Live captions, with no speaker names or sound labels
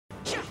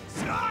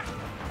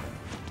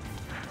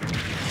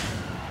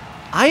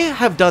I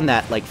have done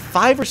that like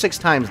 5 or 6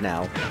 times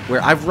now,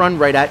 where I've run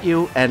right at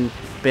you and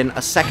been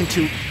a second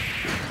too...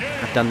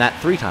 I've done that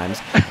 3 times.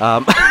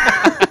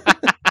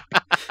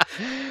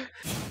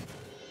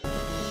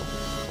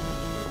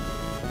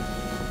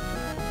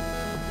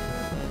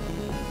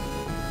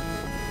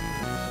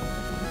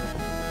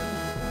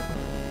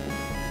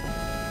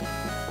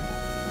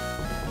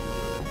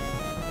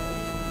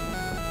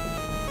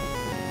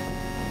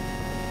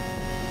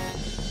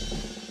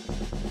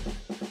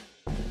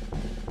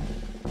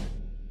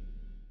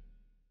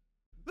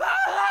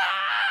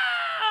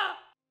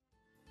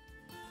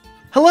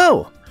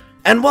 Hello,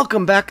 and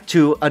welcome back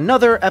to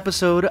another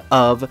episode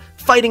of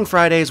Fighting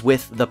Fridays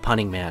with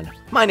ThePunningMan.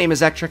 My name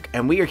is Ectric,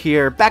 and we are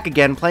here back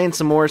again playing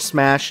some more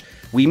Smash.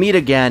 We meet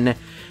again,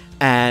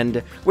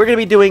 and we're going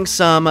to be doing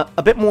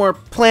a bit more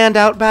planned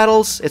out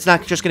battles. It's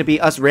not just going to be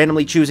us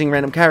randomly choosing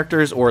random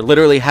characters, or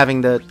literally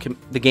having the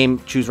game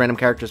choose random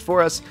characters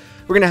for us.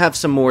 We're going to have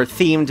some more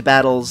themed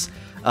battles.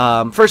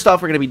 First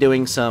off, we're going to be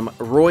doing some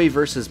Roy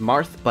versus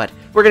Marth, but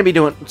we're going to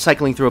be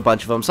cycling through a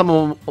bunch of them. Some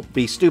of them will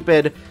be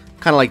stupid,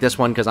 kind of like this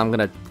one, because I'm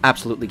going to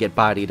absolutely get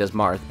bodied as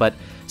Marth, but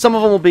some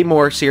of them will be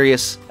more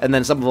serious, and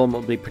then some of them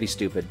will be pretty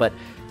stupid. But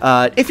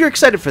if you're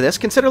excited for this,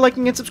 consider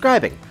liking and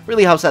subscribing.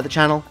 Really helps out the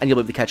channel, and you'll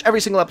be able to catch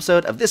every single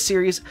episode of this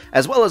series,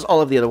 as well as all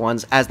of the other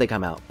ones as they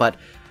come out. But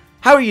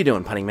how are you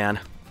doing, Punning Man?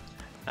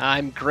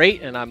 I'm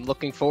great, and I'm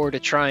looking forward to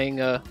trying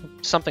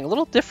something a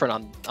little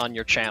different on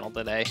your channel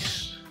today.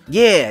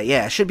 Yeah,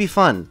 it should be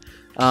fun.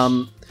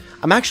 I'm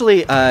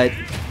actually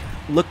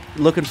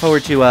looking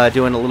forward to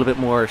doing a little bit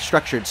more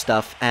structured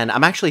stuff, and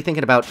I'm actually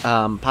thinking about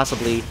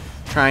possibly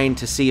trying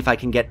to see if I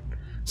can get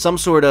some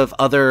sort of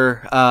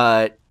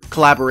other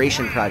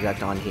collaboration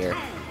project on here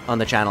on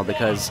the channel,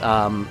 because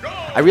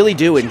I really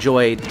do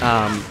enjoy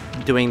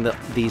doing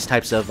these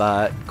types of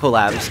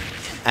collabs,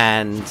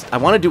 and I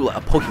want to do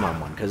a Pokemon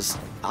one, because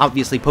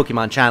obviously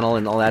Pokemon channel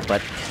and all that,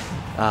 but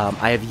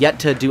I have yet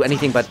to do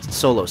anything but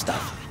solo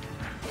stuff.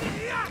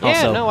 Yeah,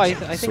 also, no, I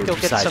think you'll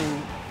get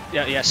some...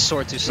 Yeah,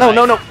 Sword to Side.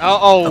 No.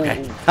 Oh.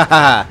 Okay.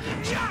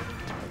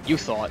 You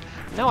thought.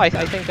 No, I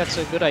think that's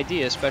a good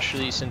idea,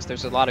 especially since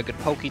there's a lot of good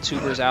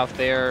PokeTubers out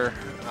there,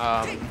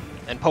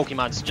 and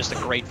Pokemon's just a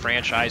great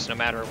franchise, no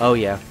matter. Oh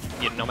yeah.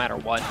 No matter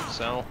what.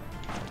 So.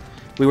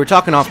 We were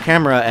talking off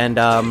camera, and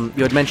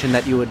you had mentioned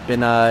that you had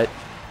been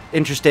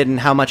interested in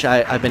how much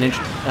I've been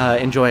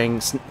enjoying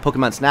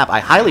Pokemon Snap.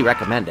 I highly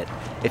recommend it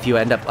if you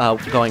end up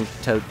going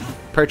to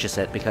purchase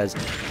it, because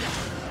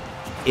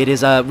it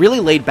is a really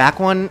laid-back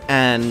one,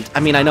 and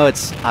I mean, I know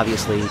it's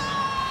obviously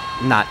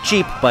not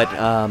cheap, but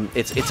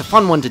it's a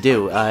fun one to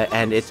do,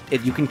 and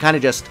you can kind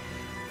of just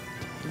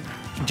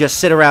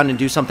sit around and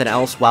do something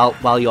else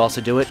while you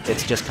also do it.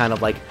 It's just kind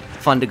of like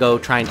fun to go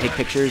try and take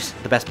pictures,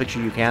 the best picture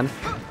you can.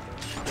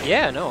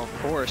 Yeah, no,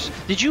 of course.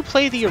 Did you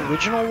play the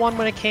original one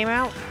when it came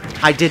out?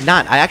 I did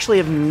not. I actually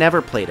have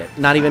never played it.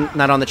 Not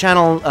on the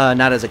channel,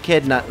 not as a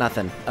kid,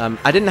 not—nothing.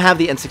 I didn't have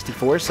the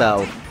N64,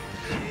 so.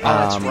 Oh,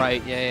 that's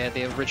right. Yeah,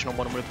 the original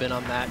one would have been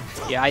on that.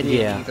 Yeah, I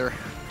didn't either.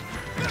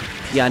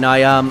 Yeah,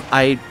 no,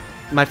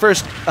 my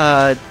first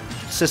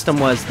system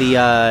was the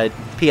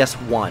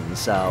PS1,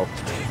 so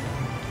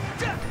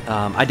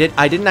I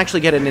didn't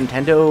actually get a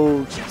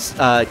Nintendo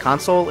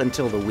console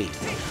until the Wii.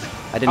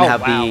 I didn't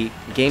have the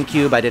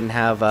GameCube. I didn't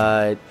have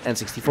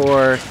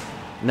N64,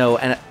 no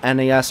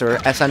NES or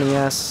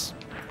SNES,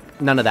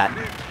 none of that,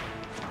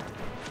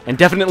 and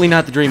definitely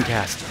not the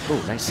Dreamcast. Oh,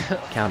 nice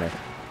counter.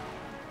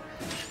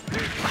 I'm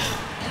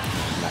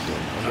not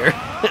doing well here.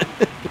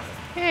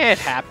 It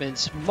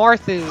happens.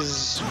 Marth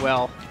is,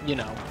 well, you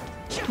know.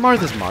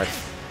 Marth is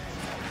Marth.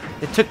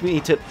 It took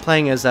me to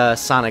playing as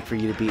Sonic for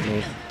you to beat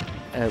me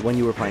when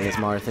you were playing as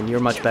Marth, and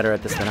you're much better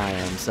at this than I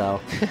am, so.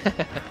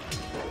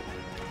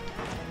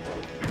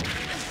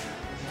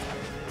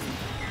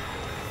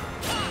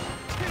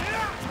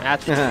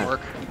 That didn't work.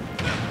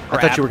 I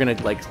thought you were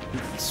gonna, like,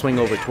 swing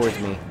over towards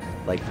me,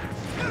 like,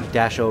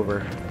 dash over,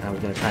 and I was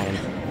gonna try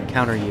and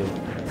counter you.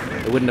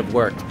 It wouldn't have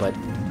worked, but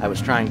I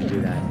was trying to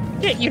do that.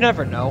 Yeah, you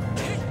never know.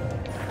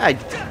 I'm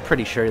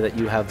pretty sure that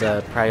you have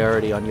the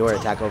priority on your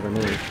attack over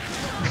me.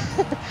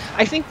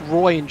 I think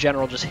Roy in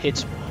general just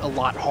hits a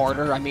lot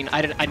harder. I mean,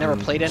 I never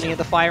played any of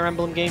the Fire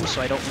Emblem games,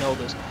 so I don't know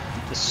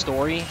the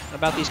story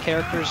about these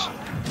characters.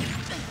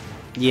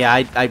 Yeah,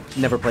 I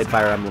never played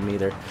Fire Emblem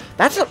either.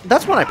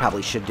 That's one I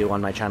probably should do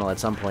on my channel at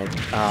some point.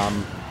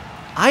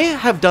 I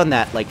have done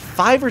that like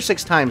 5 or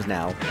 6 times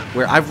now,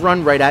 where I've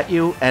run right at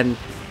you and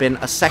been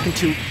a second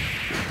too...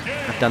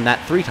 I've done that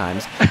 3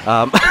 times.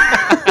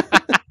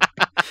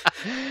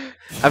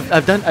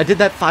 I did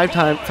that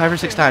 5 or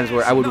 6 times,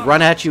 where I would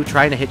run at you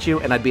trying to hit you,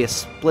 and I'd be a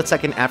split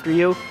second after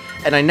you,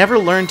 and I never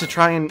learned to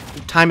try and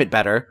time it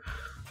better,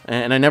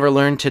 and I never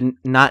learned to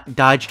not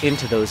dodge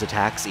into those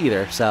attacks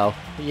either. So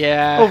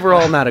yeah,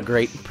 overall, not a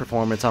great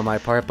performance on my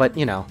part, but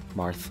you know,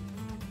 Marth.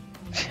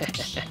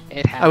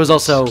 It happens. I was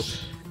also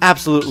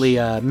absolutely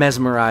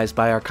mesmerized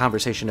by our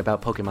conversation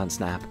about Pokemon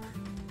Snap.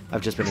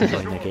 I've just been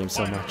enjoying that game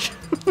so much.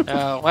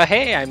 Well,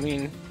 hey, I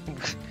mean,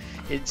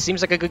 It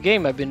seems like a good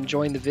game. I've been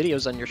enjoying the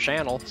videos on your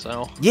channel,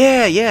 so...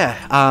 Yeah.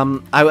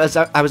 I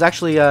was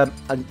actually,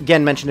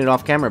 again, mentioning it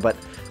off camera, but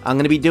I'm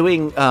going to be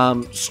doing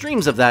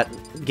streams of that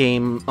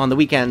game on the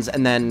weekends,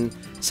 and then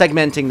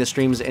segmenting the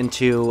streams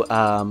into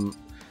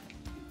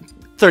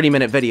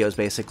 30-minute videos,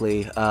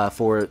 basically,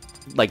 for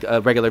like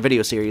a regular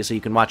video series, so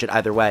you can watch it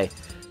either way.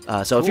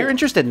 So if you're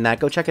interested in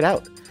that, go check it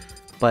out.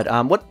 But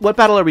what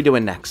battle are we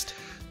doing next?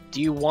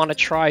 Do you want to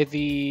try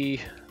the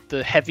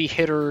heavy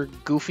hitter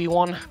goofy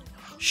one?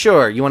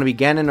 Sure. You want to be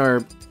Ganon or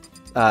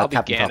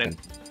Captain Ganon. Falcon?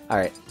 All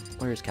right.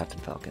 Where's Captain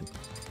Falcon?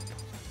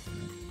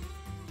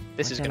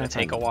 This is going to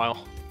take a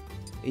while.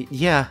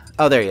 Yeah.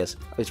 Oh, there he is.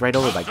 Oh, he's right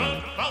over by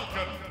Ganon.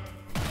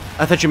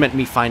 I thought you meant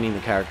me finding the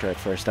character at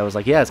first. I was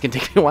like, yeah, it's going to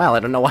take me a while. I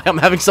don't know why I'm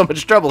having so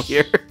much trouble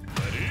here.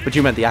 But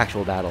you meant the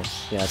actual battle.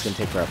 Yeah, it's going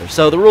to take forever.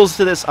 So the rules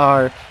to this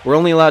are, we're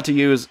only allowed to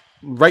use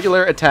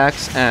regular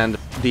attacks and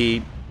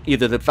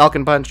either the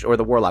Falcon Punch or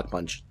the Warlock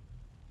Punch.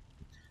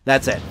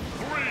 That's it.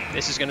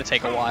 This is going to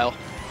take a while.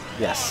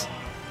 Yes.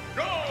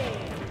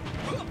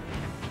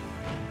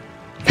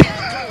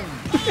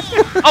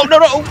 Oh, no!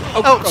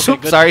 Oh, okay,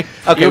 good. Sorry.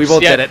 Okay, we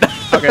both did it.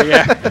 Okay,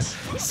 yeah.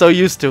 So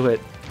used to it.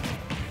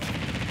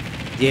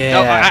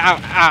 Yeah.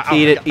 No,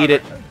 Eat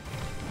it.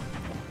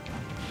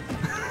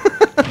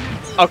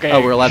 Okay.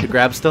 Oh, we're allowed to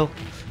grab still?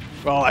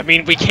 Well, I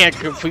mean, we can't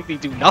completely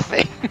do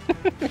nothing.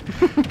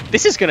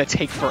 This is gonna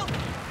take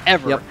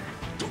forever. Yep.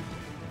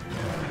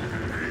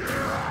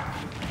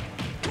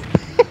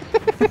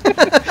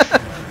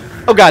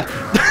 Oh god.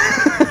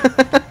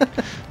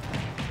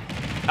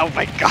 Oh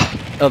my god.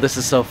 Oh, this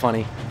is so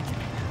funny.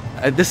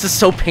 This is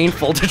so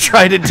painful to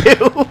try to do.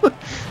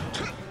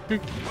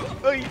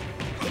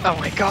 Oh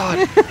my god.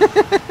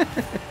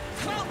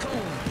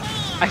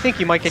 I think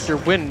you might get your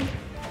win.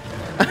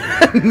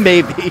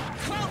 Maybe.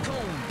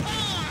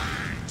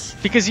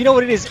 Because you know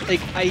what it is? Like,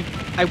 I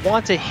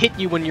want to hit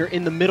you when you're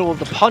in the middle of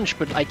the punch,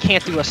 but I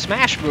can't do a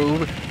smash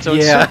move, so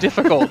it's so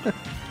difficult.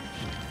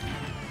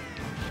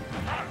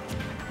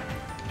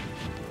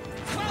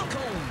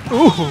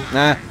 Ooh.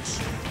 Nah.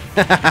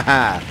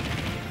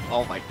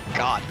 Oh my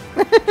god.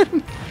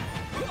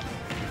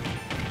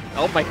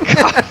 Oh my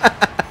god.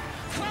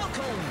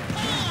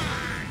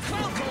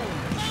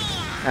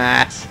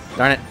 Ah,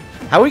 darn it.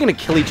 How are we going to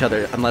kill each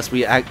other unless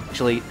we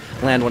actually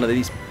land one of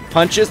these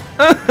punches?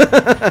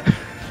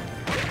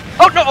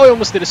 Oh no, I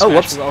almost did a smash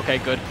whoops. move. Okay,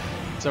 good.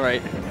 It's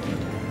alright.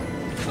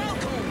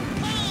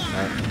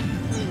 Alright.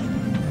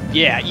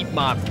 Yeah, eat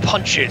my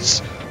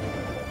punches.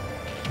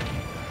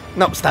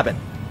 No, stop it.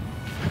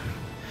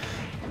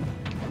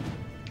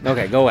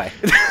 Okay, go away.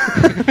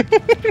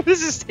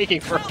 This is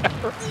taking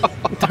forever.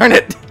 Darn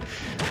it.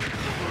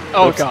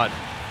 Oh Oops. god.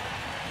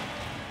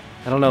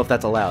 I don't know if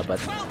that's allowed,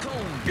 but...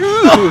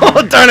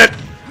 Oh, darn it!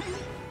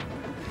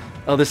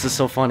 Oh, this is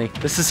so funny.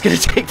 This is gonna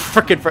take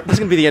frickin' This is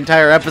gonna be the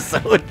entire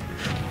episode.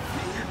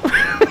 We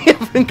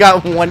haven't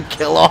got one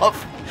kill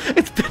off.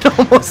 It's been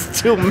almost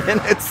 2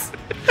 minutes.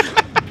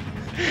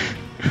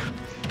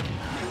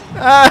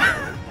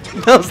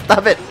 No,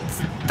 stop it.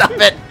 Stop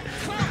it.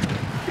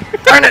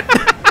 Darn it.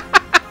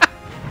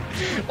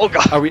 Oh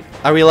god.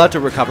 Are we allowed to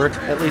recover,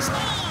 at least?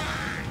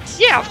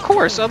 Yeah, of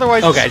course.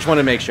 Otherwise... Okay, I just want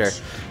to make sure.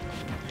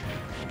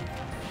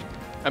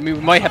 I mean,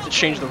 we might have to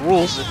change the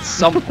rules at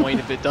some point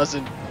if it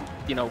doesn't,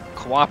 you know,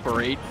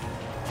 cooperate.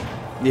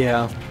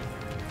 Yeah.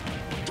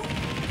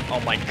 Oh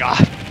my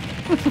god.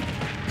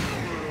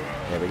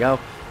 There we go.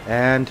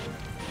 And...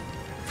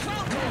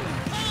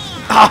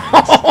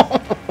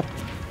 Oh!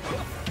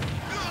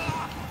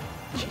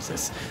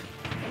 Jesus.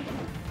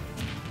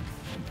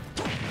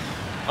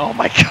 Oh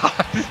my god.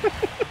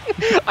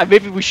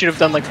 Maybe we should have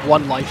done like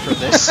 1 life for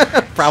this.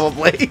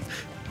 Probably.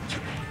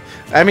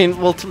 I mean,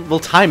 we'll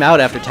time out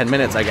after 10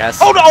 minutes, I guess.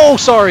 Oh no!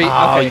 Sorry.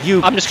 Oh, okay.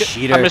 you I'm just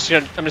cheater. I'm just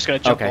gonna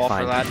jump off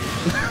fine. for that.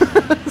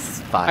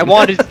 It's fine. I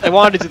wanted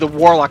to do the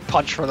Warlock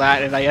punch for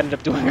that, and I ended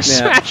up doing a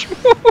smash move.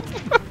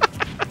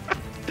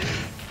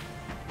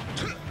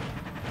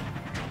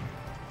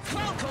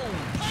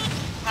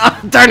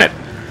 Darn it!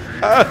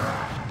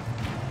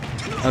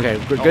 Okay,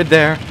 we're good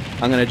there.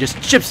 I'm gonna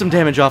just chip some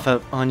damage off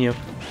on you.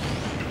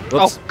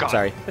 Whoops, oh god.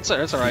 sorry. It's You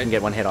alright. can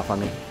get 1 hit off on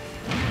me.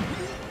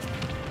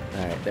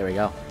 Alright, there we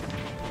go.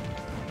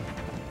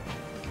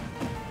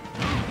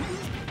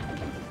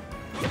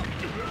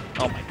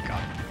 Oh my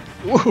god.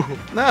 Ooh.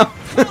 No!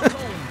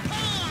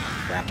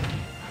 Crap.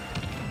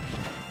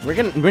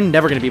 We're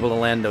never gonna be able to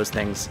land those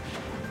things.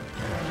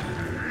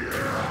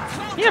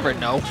 You never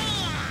know.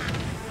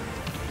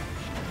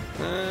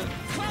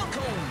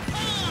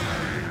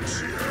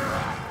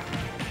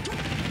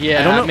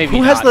 Yeah, I don't know. maybe Who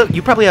not. has the...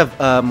 You probably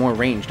have more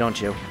range,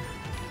 don't you?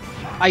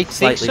 I think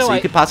Slightly, so. so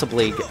you could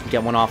possibly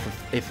get one off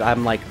if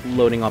I'm like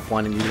loading up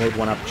one and you load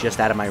one up just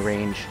out of my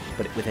range,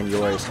 but within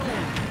yours.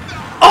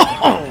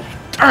 Oh,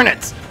 darn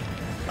it!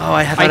 Oh,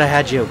 I thought I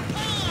had you.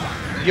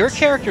 Your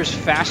character's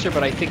faster,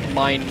 but I think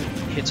mine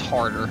hits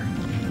harder.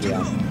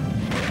 Yeah.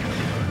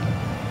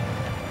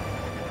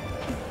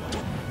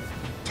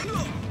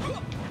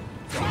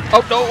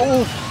 Oh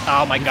no!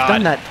 Oh my god! I've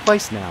done that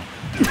twice now.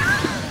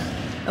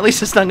 At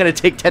least it's not gonna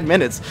take 10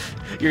 minutes.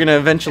 You're gonna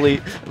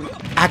eventually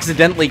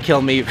accidentally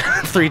kill me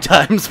 3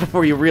 times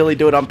before you really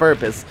do it on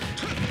purpose.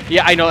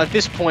 Yeah, I know, at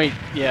this point,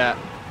 yeah.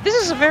 This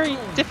is a very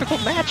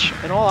difficult match,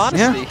 in all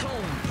honesty. Yeah.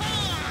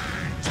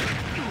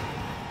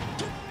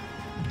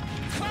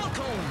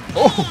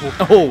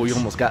 Oh, you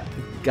almost got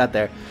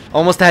there.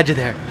 Almost had you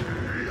there.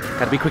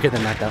 Gotta be quicker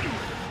than that, though.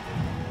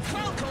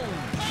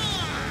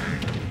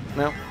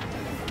 No.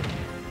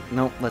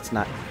 No, let's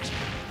not.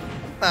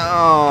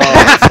 Oh,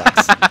 that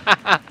sucks.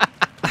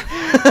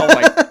 Oh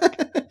my.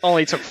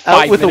 Only took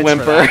 5 Out with a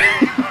minutes whimper.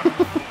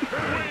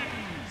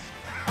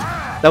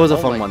 That was a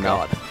Oh fun my one,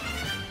 God. though.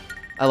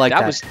 I like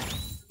that.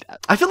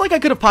 I feel like I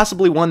could have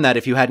possibly won that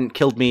if you hadn't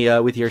killed me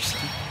with your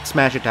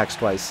smash attacks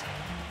twice.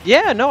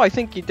 Yeah, no, I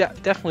think you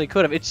definitely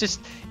could have. It's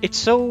just, it's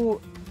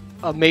so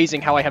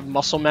amazing how I have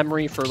muscle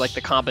memory for like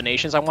the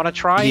combinations I want to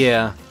try.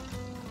 Yeah.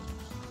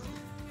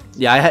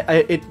 Yeah,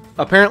 it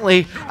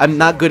apparently I'm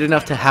not good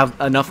enough to have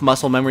enough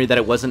muscle memory that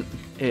it wasn't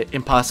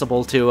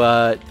impossible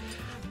to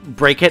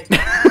break it.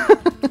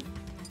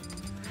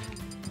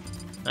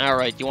 All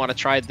right, you want to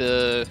try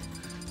the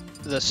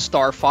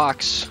Star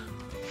Fox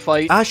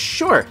fight?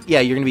 Sure. Yeah,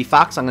 you're gonna be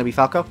Fox. I'm gonna be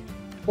Falco.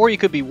 Or you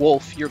could be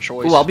Wolf. Your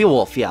choice. Ooh, I'll be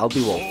Wolf. Yeah, I'll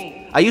be Wolf.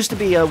 I used to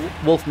be a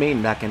Wolf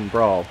main back in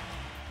Brawl.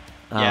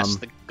 Yes,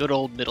 the good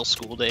old middle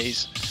school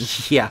days.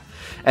 Yeah,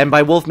 and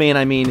by Wolf main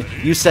I mean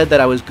you said that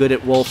I was good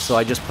at Wolf, so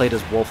I just played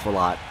as Wolf a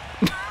lot.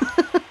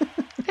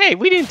 Hey,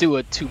 we didn't do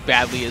it too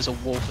badly as a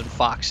Wolf and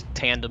Fox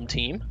tandem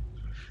team.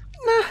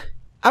 Nah,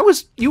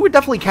 you were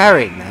definitely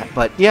carrying that,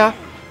 but yeah.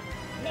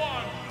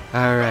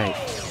 All right.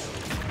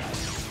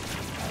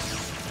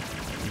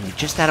 You're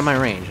just out of my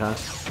range, huh?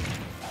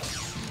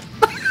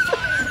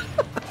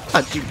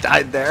 Thought you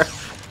died there.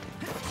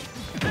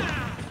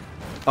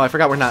 Oh, I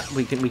forgot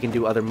we can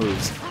do other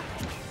moves.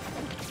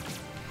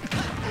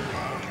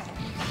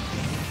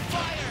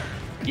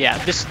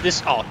 Yeah, this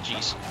oh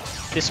jeez.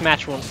 This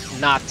match will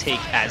not take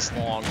as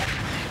long.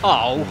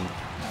 Oh.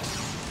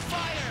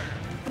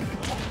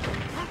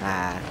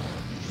 Ah.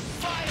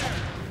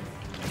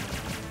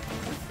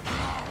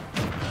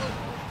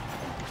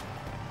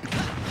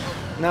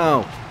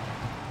 No.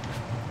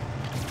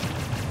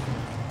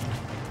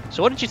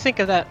 So what did you think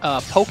of that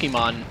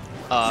Pokemon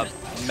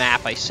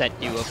map I sent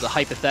you of the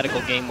hypothetical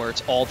game where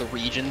it's all the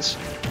regions?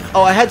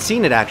 Oh, I had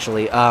seen it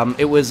actually.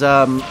 It was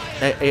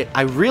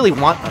I really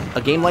want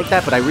a game like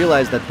that, but I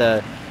realized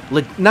that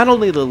not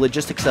only the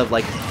logistics of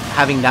like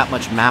having that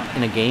much map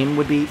in a game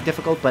would be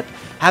difficult, but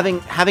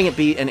having it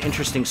be an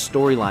interesting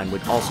storyline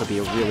would also be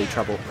a really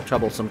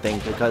troublesome thing,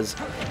 because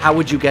how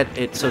would you get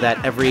it so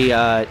that every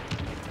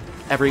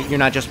you're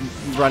not just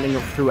running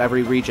through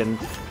every region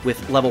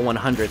with level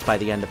 100s by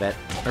the end of it,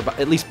 or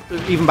at least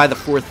even by the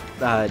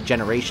 4th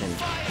generation.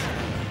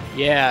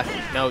 Yeah,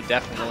 no,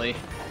 definitely.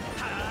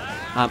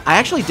 I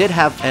actually did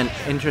have an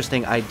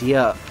interesting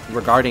idea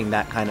regarding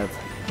that kind of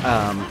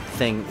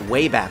thing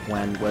way back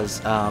when.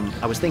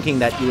 I was thinking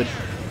that you would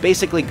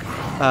basically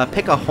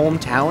pick a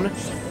hometown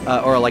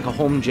or like a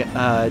home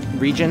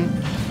region,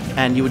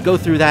 and you would go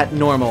through that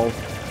normal,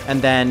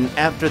 and then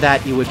after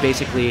that you would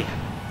basically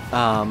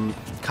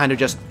kind of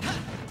just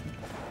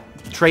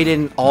trade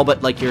in all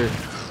but like your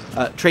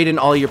trade in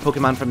all your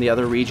Pokemon from the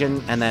other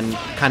region, and then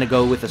kind of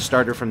go with a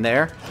starter from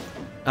there,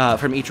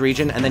 from each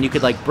region, and then you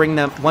could like bring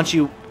them once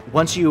you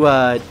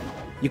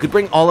you could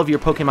bring all of your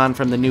Pokemon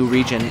from the new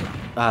region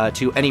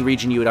to any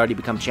region you had already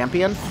become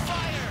champion,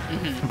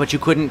 but you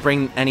couldn't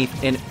bring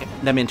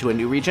them into a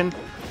new region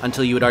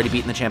until you had already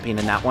beaten the champion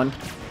in that one.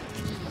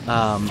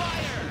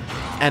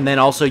 And then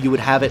also you would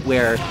have it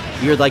where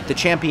you're like the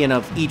champion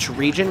of each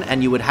region,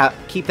 and you would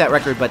keep that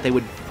record, but they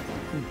would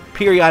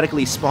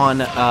periodically spawn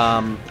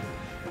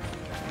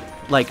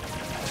like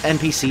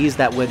NPCs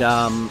that would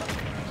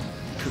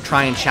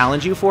try and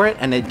challenge you for it,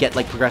 and they'd get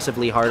like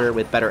progressively harder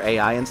with better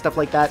AI and stuff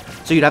like that.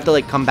 So you'd have to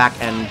like come back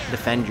and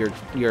defend your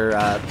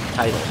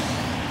title.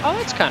 Oh,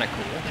 that's kind of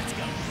cool.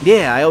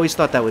 Yeah, I always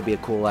thought that would be a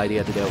cool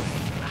idea to do.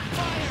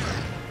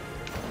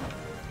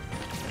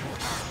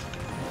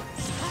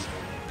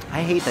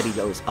 I hate that he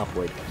goes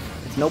upward.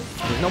 There's no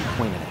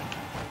point in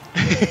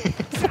it.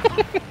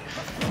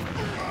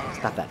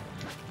 Stop that.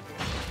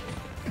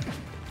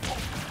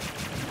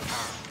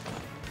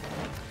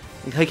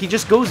 Like he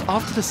just goes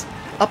off to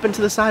up and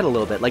to the side a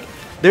little bit. Like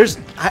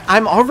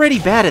I'm already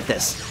bad at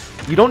this.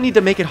 You don't need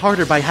to make it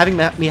harder by having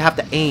me have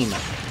to aim.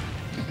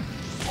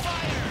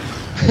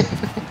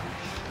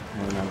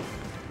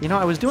 You know,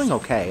 I was doing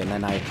okay, and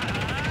then I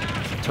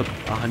took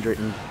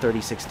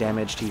 136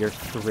 damage to your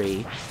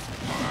 3.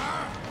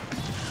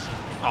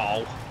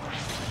 Oh.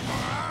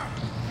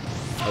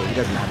 Oh, he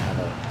does not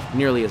have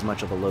nearly as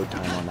much of a load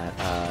time on that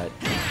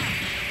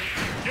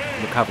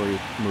recovery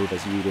move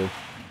as you do.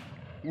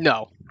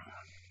 No.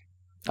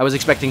 I was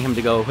expecting him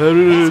to go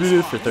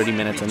for 30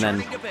 minutes and then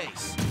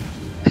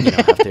you know,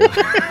 have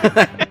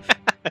to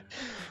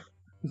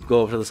go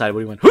over to the side.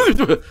 What do you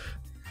want?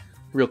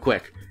 Real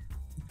quick.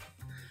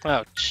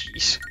 Oh,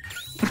 jeez.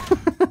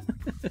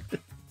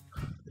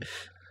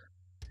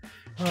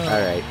 All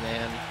right,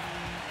 man.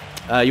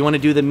 You want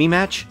to do the me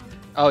match?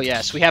 Oh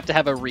yes, we have to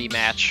have a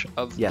rematch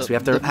of. Yes, we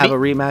have to have a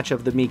rematch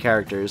of the me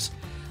characters,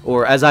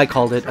 or as I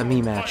called it, a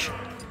me match.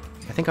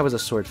 I think I was a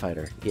sword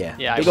fighter. Yeah.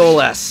 Yeah. Big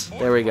ol' S.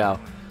 There we go.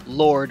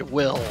 Lord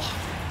Will.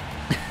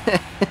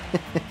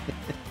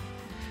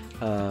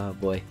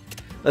 Boy.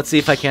 Let's see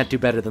if I can't do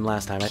better than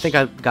last time. I think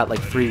I got like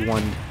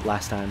 3-1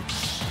 last time.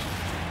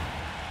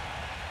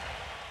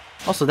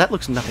 Also, that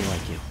looks nothing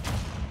like you.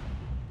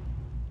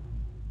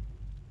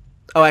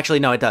 Oh, actually,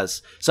 no, it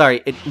does.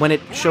 Sorry, when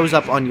it shows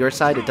up on your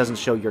side, it doesn't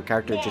show your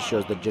character, it just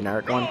shows the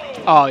generic one.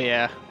 Oh,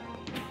 yeah.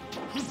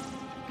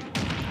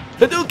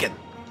 Hadouken!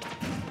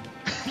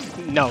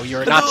 No,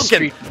 you're not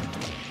Street...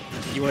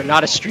 You are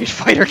not a Street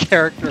Fighter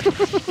character.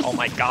 Oh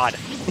my god.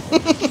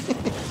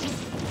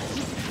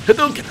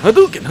 Hadouken!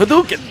 Hadouken!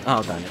 Hadouken!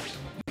 Oh, darn it.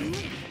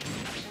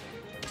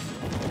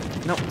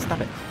 No,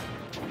 stop it.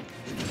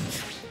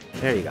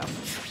 There you go.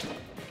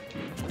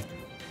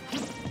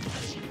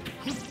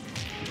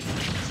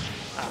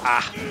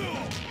 Ah.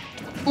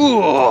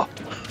 Ooh.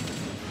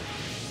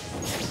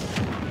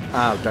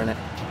 Oh, darn it.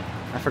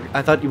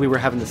 I thought we were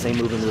having the same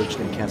move and we were just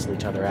going to cancel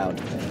each other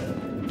out.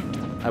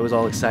 I was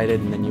all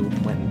excited, and then you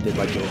went and did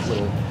like a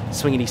little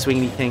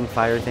swingity thing,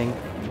 fire thing.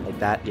 Like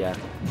that, yeah.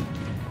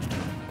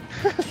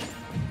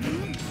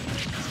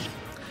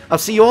 Oh,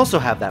 see, you also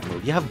have that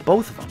move. You have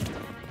both of them.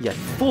 You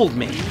fooled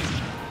me.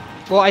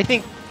 Well, I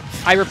think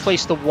I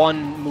replaced the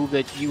one move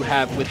that you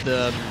have with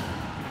the...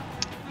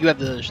 You have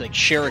the, like,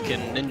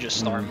 Shuriken Ninja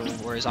Star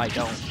move, whereas I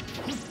don't.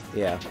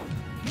 Yeah.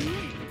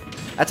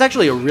 That's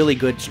actually a really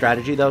good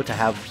strategy, though, to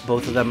have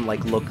both of them,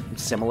 like, look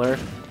similar,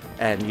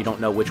 and you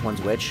don't know which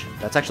one's which.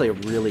 That's actually a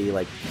really,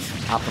 like,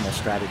 optimal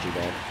strategy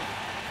there.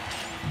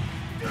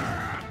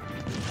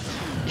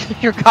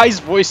 Your guy's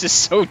voice is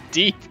so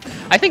deep.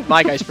 I think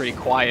my guy's pretty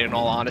quiet, in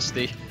all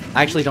honesty.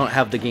 I actually don't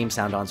have the game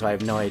sound on, so I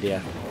have no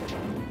idea.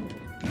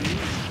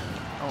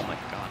 Oh my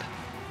god.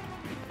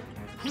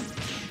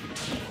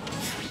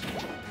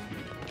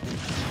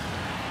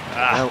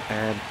 Oh,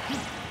 and...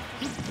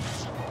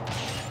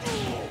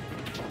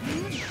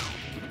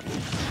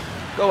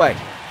 Go away.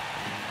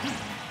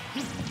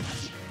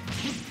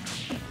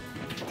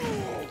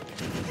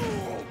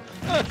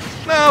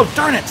 No,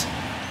 darn it!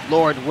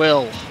 Lord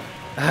Will.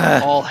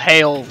 All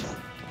hail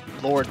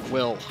Lord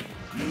Will.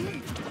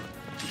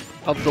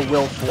 Of the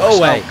Will Force. Go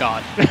away. Oh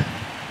god.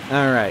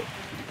 Alright.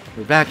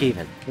 We're back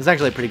even. It's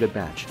actually a pretty good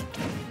match.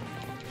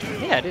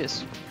 Yeah, it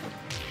is.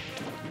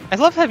 I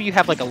love how you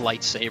have like a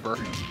lightsaber.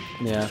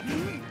 Yeah.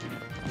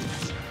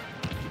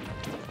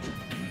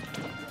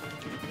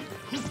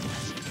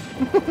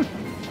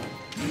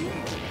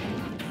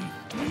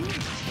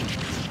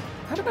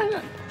 How did I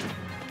not?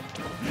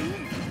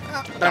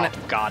 Darn it.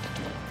 Oh, God.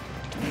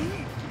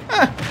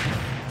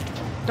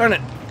 Darn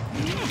it.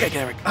 Okay,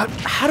 Derek.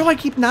 How do I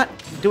keep not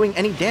doing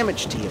any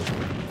damage to you?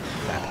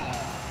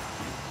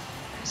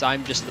 Because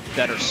I'm just the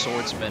better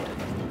swordsman.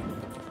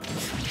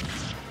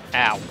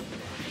 Ow.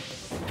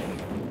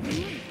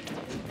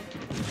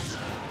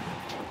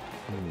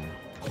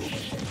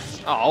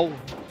 Oh.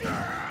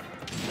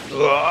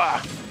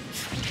 Ugh.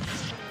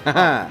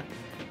 Haha.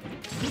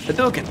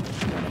 Hadouken.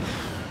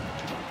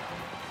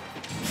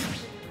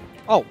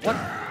 Oh, what?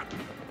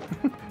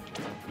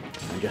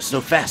 I'm just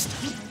so fast.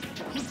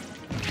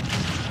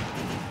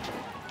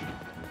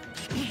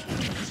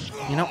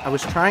 You know, I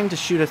was trying to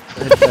shoot a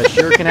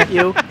shuriken at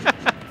you,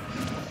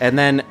 and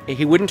then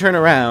he wouldn't turn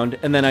around,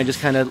 and then I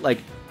just kind of, like,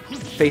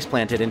 face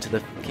planted into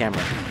the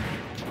camera.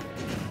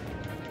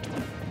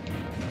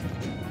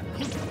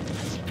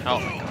 Oh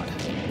my god.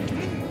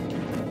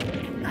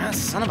 Ah,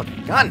 son of a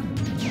gun!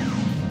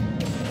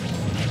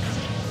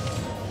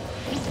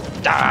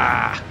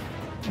 Ah!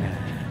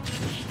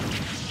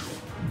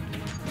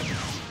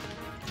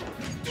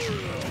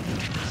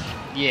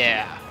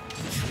 Yeah.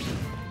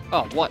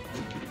 Oh, what?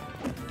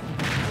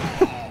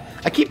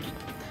 I keep...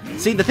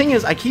 See, the thing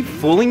is, I keep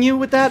fooling you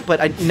with that, but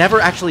I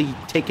never actually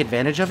take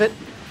advantage of it.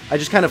 I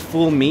just kind of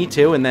fool me,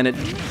 too, and then it...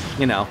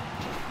 You know.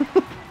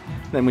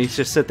 Then we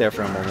just sit there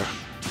for a moment.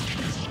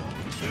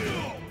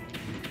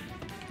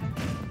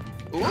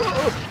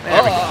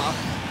 There we go.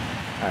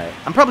 Alright.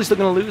 I'm probably still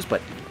gonna lose,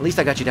 but at least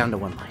I got you down to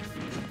 1 life.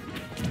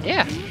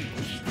 Yeah.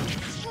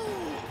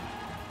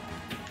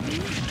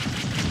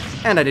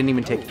 And I didn't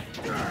even take...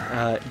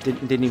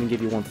 didn't even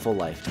give you 1 full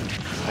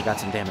life. I got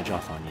some damage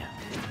off on you.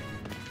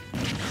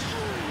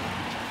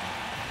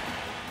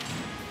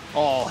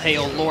 All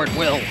hail Lord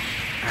Will.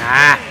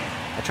 Ah!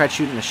 I tried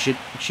shooting a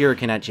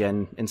shuriken at you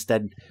and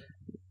instead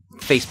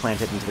face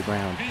planted into the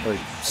ground. Or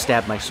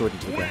stabbed my sword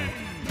into the ground.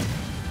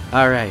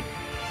 Alright.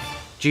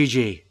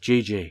 GG.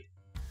 GG.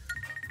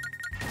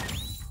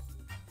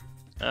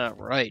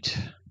 Alright.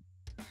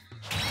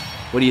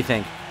 What do you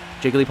think?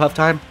 Jigglypuff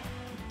time?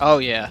 Oh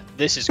yeah,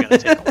 this is gonna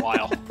take a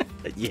while.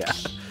 Yeah.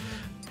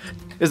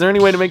 Is there any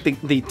way to make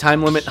the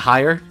time limit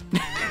higher?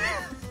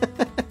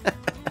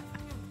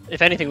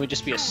 If anything, it would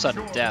just be a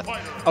sudden death.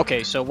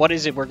 Okay, so what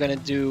is it we're gonna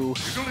do?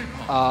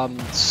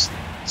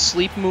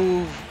 Sleep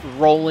move,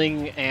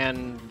 rolling,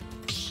 and...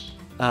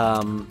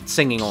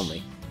 Singing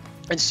only.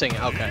 And sing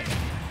it, okay.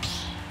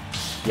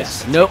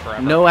 Yes.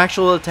 No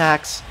actual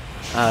attacks,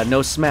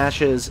 no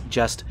smashes,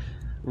 just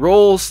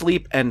roll,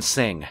 sleep, and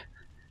sing.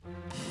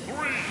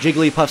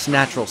 Jigglypuff's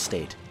natural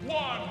state.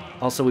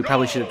 Also, we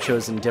probably should have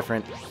chosen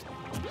different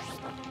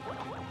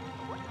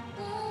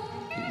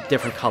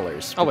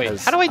colors. Oh wait,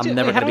 how do I do? I'm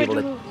never wait, gonna how be do able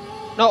I do?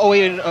 to. No, oh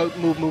wait,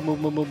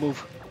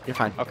 move. You're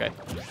fine. Okay.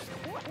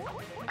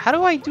 How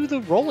do I do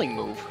the rolling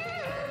move?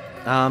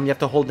 You have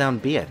to hold down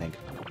B, I think.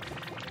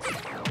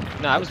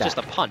 No, that was just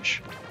a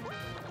punch.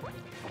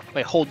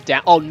 Wait, hold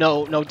down. Oh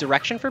no, no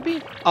direction for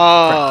B.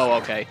 Oh,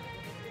 okay.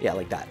 Yeah,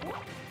 like that.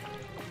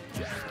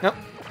 Nope.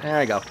 There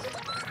I go.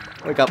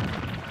 Wake up.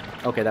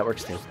 Okay, that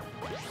works too.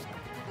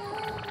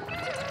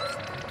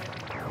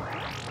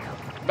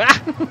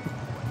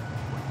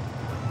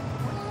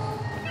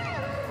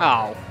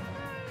 Oh.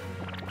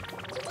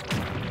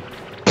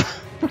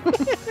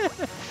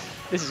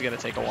 This is gonna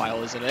take a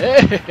while, isn't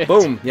it?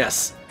 Boom.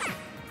 Yes.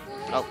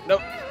 Oh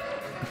no.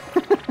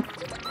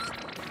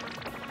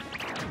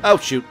 Oh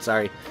shoot.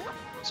 Sorry.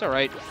 It's all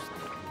right.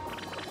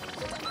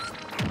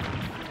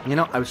 You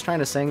know, I was trying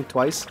to sing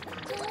twice.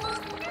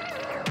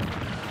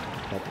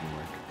 That didn't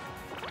work.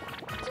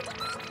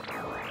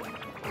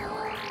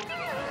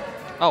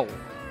 Oh.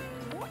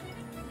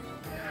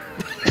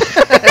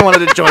 I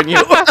wanted to join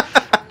you.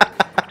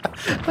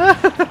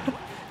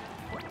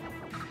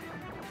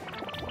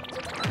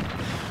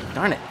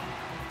 Darn it.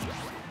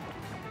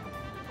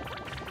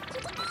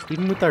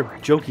 Even with our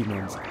jokey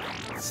ones,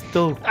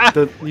 still,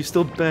 you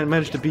still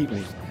managed to beat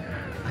me.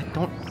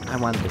 I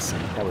wanted to sing.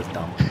 That was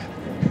dumb.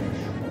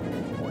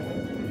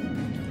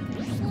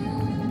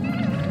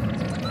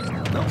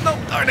 No,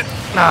 darn it.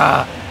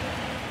 Ah.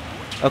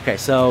 Okay,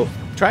 so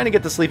trying to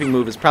get the sleeping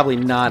move is probably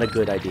not a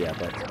good idea,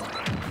 but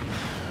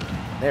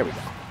there we go.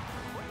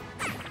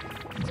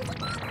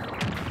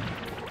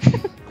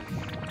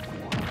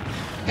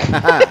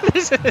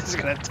 This is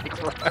gonna take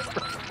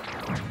forever.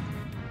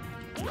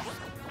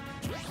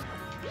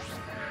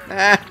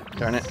 Ah,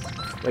 darn it.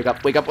 Wake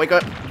up, wake up, wake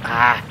up.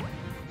 Ah.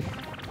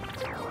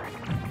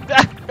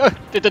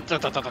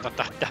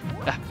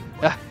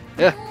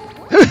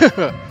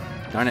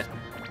 Darn it.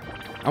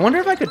 I wonder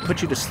if I could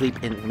put you to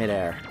sleep in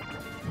midair.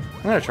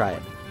 I'm gonna try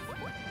it.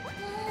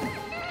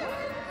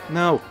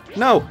 No,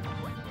 no.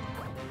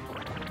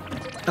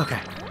 Okay.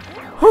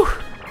 Whew.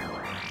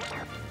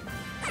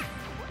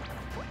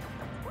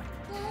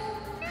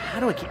 How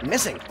do I keep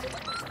missing?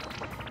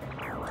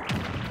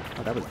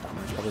 Oh, that was dumb.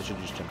 I probably should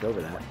have just jumped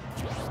over that.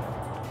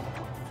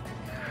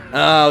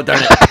 Oh,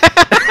 darn it.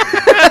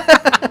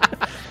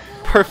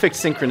 Perfect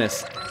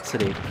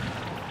synchronicity.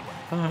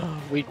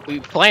 We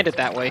planned it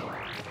that way.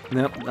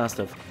 Nope, must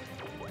have.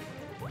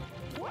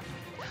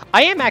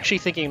 I am actually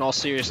thinking, in all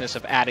seriousness,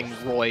 of adding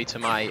Roy to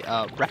my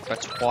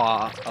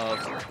repertoire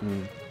of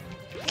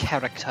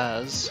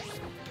characters.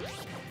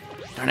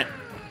 Darn it.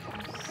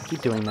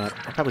 Keep doing that.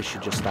 I probably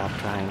should just stop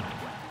trying.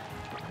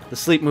 The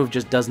sleep move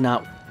just does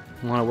not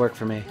want to work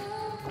for me.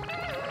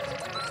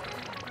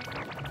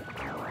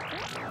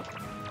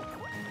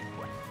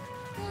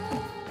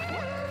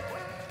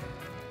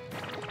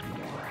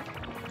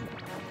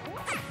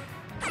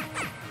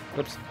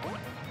 Whoops.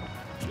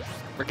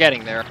 We're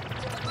getting there.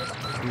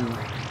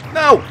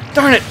 No!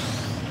 Darn it!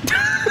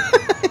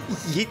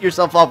 Yeet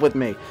yourself off with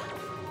me.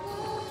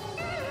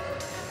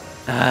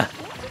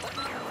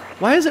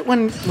 Why is it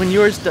when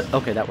yours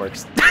okay, that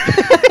works.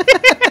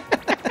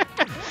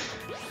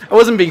 I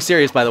wasn't being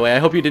serious, by the way. I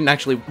hope you didn't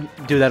actually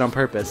do that on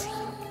purpose.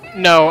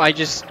 No, I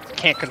just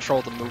can't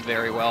control the move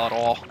very well at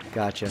all.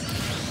 Gotcha.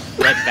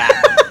 Red back.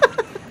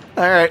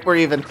 Alright, we're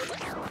even.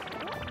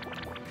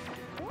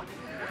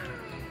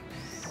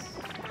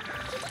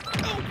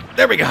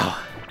 There we go.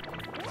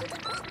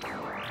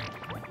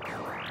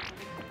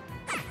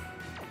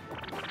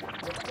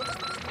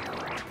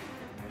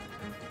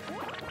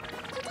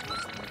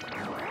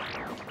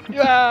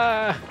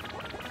 Yeah.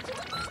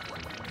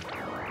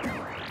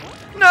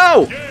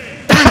 No!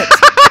 Damn it!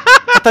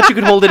 I thought you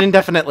could hold it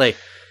indefinitely.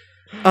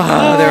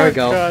 Oh, there we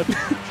go. God.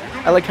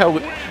 I like how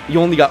you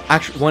only got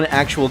one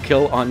actual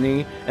kill on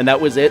me, and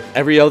that was it.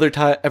 Every other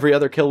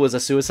kill was a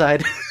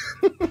suicide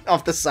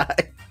off the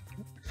side.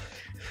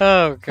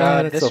 Oh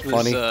God, that's so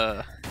funny.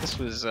 This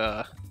was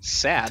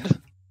sad.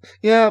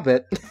 Yeah, a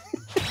bit.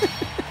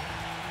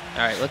 All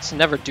right, let's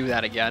never do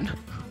that again.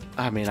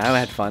 I mean, I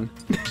had fun.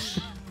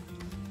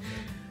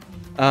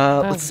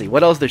 Let's see.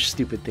 What other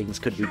stupid things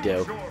could we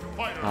do?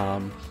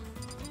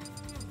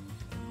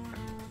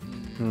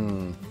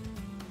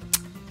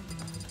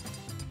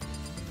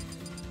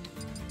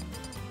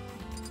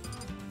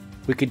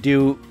 We could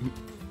do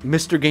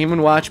Mr. Game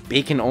 & Watch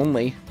bacon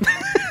only.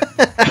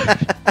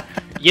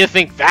 You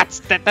think that's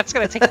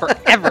gonna take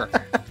forever?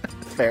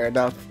 Fair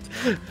enough.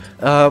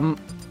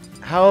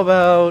 How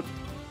about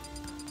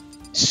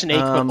Snake,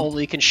 but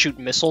only can shoot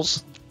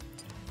missiles.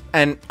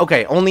 and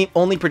okay,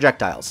 only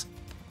projectiles.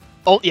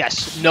 Oh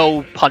yes,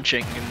 no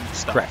punching and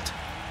stuff. Correct.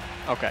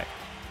 Okay.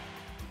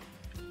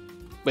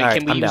 Wait, All can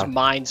right, we I'm use down.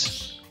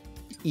 mines?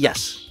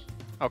 Yes.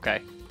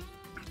 Okay.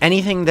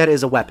 Anything that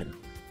is a weapon.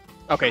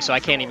 Okay, so I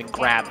can't even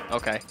grab.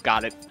 Okay,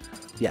 got it.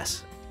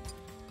 Yes.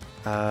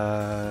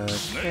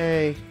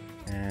 Okay.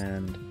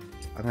 And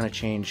I'm gonna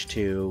change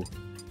to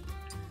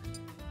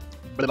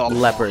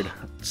leopard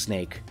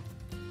snake.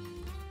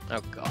 Oh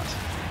god.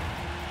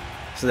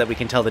 So that we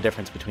can tell the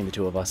difference between the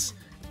two of us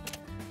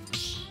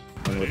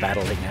when we're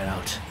battling it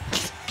out.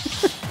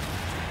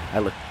 I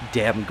look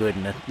damn good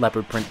in a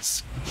leopard print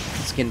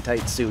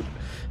skin-tight suit.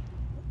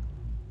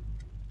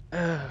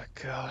 Oh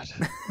god.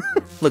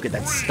 Look at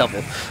that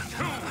stubble.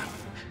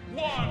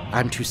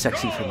 I'm too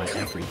sexy for my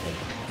everything.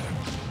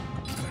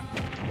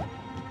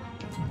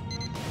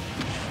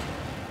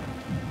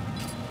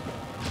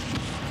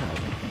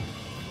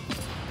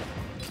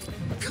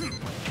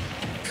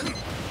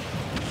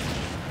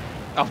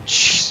 Oh,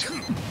 jeez.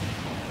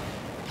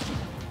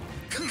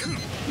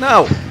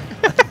 No!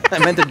 I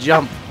meant to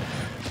jump.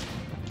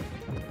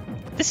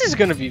 This is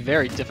gonna be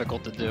very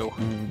difficult to do.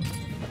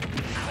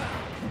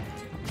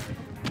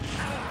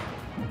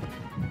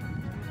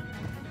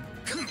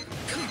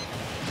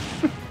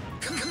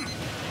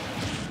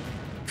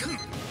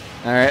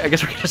 Alright, I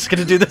guess we're just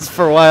gonna do this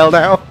for a while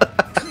now.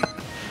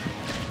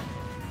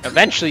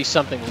 Eventually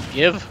something will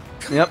give.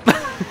 Yep.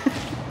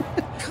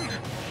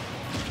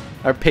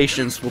 Our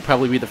patience will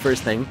probably be the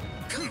first thing.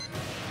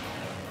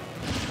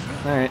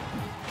 Alright.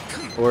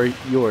 Or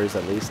yours,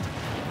 at least.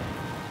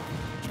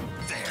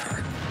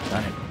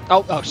 Darn it.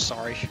 Oh,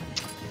 sorry.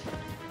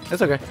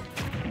 That's okay.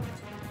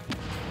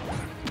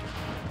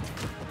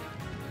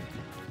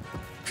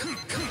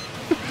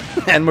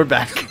 And we're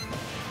back.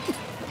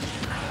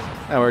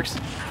 That works.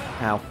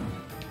 Ow.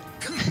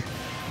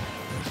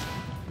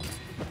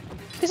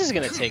 This is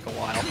gonna take a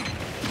while.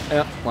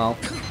 Yeah, well.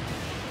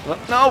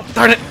 No!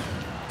 Darn it!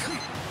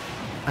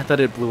 I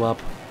thought it blew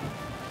up.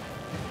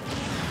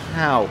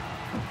 Ow.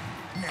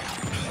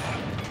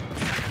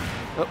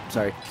 Oh,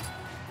 sorry.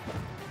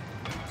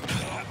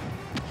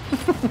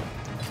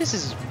 This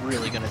is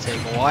really gonna take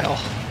a while.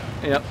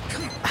 Yep.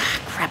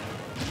 Ah, crap.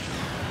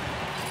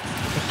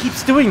 It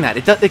keeps doing that.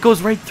 It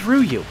goes right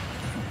through you.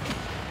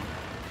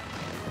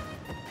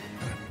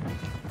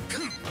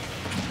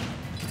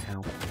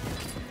 Ow.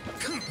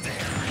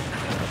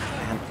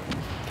 Man.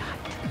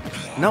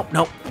 God. Nope,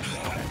 nope.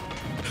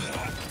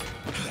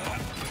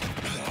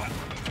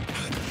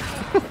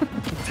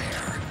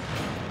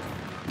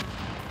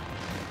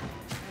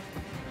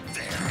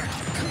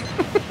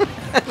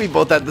 We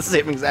both had the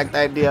same exact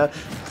idea.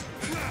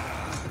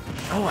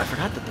 Oh, I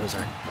forgot that those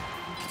are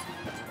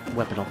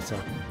weapon also.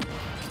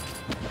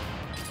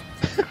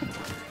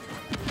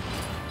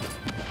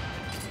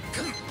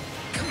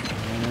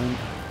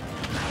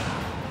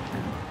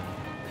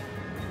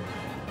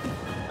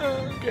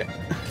 Okay.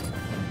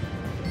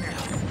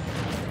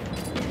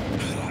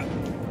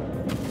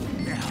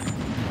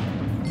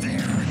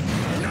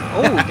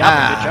 Oh, we got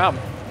it. Good job.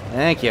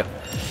 Thank you.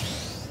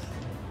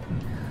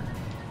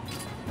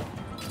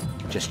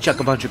 Just chuck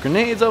a bunch of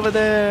grenades over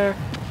there.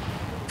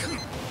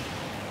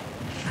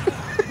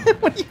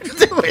 What are you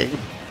doing?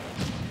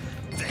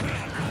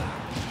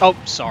 Oh,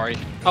 sorry.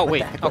 Oh, What wait.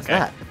 the heck was Okay.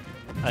 that?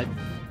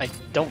 I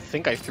don't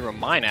think I threw a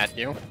mine at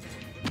you.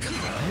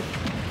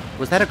 What?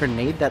 Was that a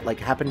grenade that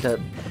like happened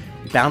to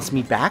bounce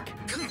me back?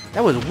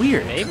 That was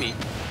weird. Maybe.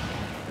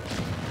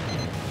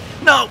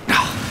 No!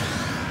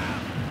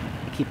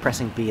 I keep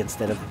pressing B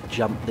instead of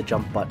the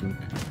jump button.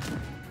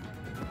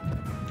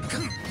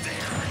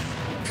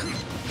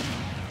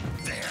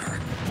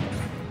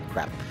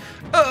 Crap.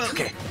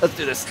 Okay, let's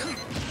do this.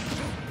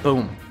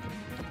 Boom.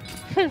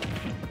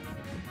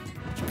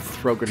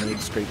 Throw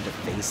grenades straight in the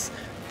face.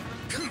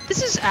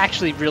 This is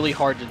actually really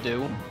hard to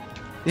do.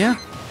 Yeah.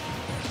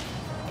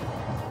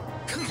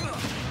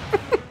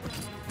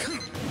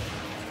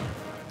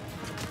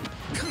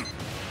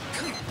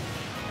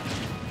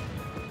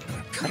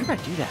 How did I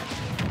do that?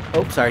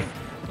 Oh, sorry.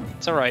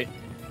 It's alright.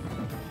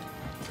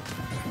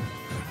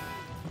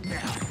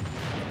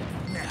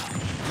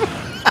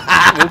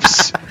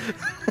 Oops.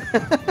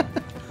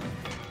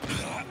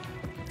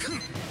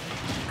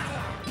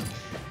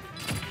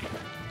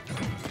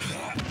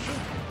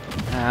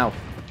 Ow.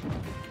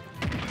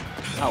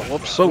 Oh,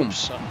 whoops. Boom.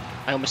 Oops.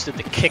 I almost did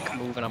the kick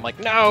move, and I'm like,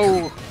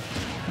 no!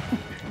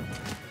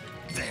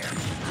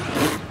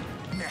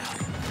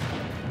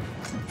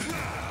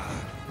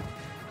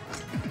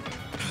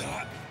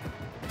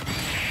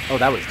 Oh,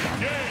 that was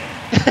dumb.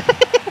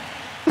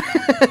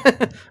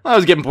 I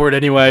was getting bored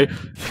anyway.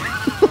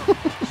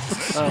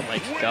 Oh my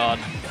god.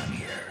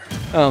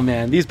 Oh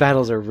man, these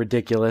battles are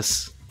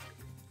ridiculous.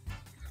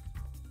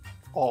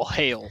 All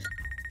hail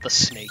the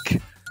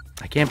snake.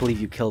 I can't believe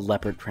you killed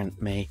Leopard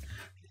Print May.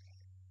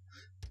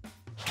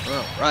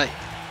 Alright.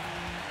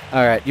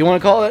 Alright, you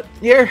want to call it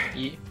here?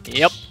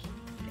 Yep.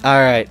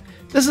 Alright,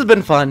 this has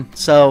been fun,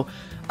 so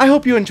I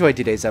hope you enjoyed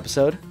today's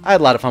episode. I had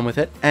a lot of fun with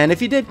it, and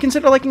if you did,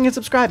 consider liking and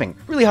subscribing. It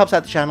really helps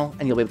out the channel,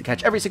 and you'll be able to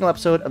catch every single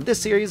episode of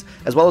this series,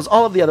 as well as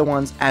all of the other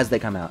ones as they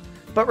come out.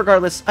 But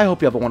regardless, I hope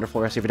you have a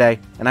wonderful rest of your day,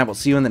 and I will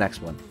see you in the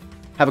next one.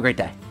 Have a great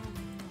day.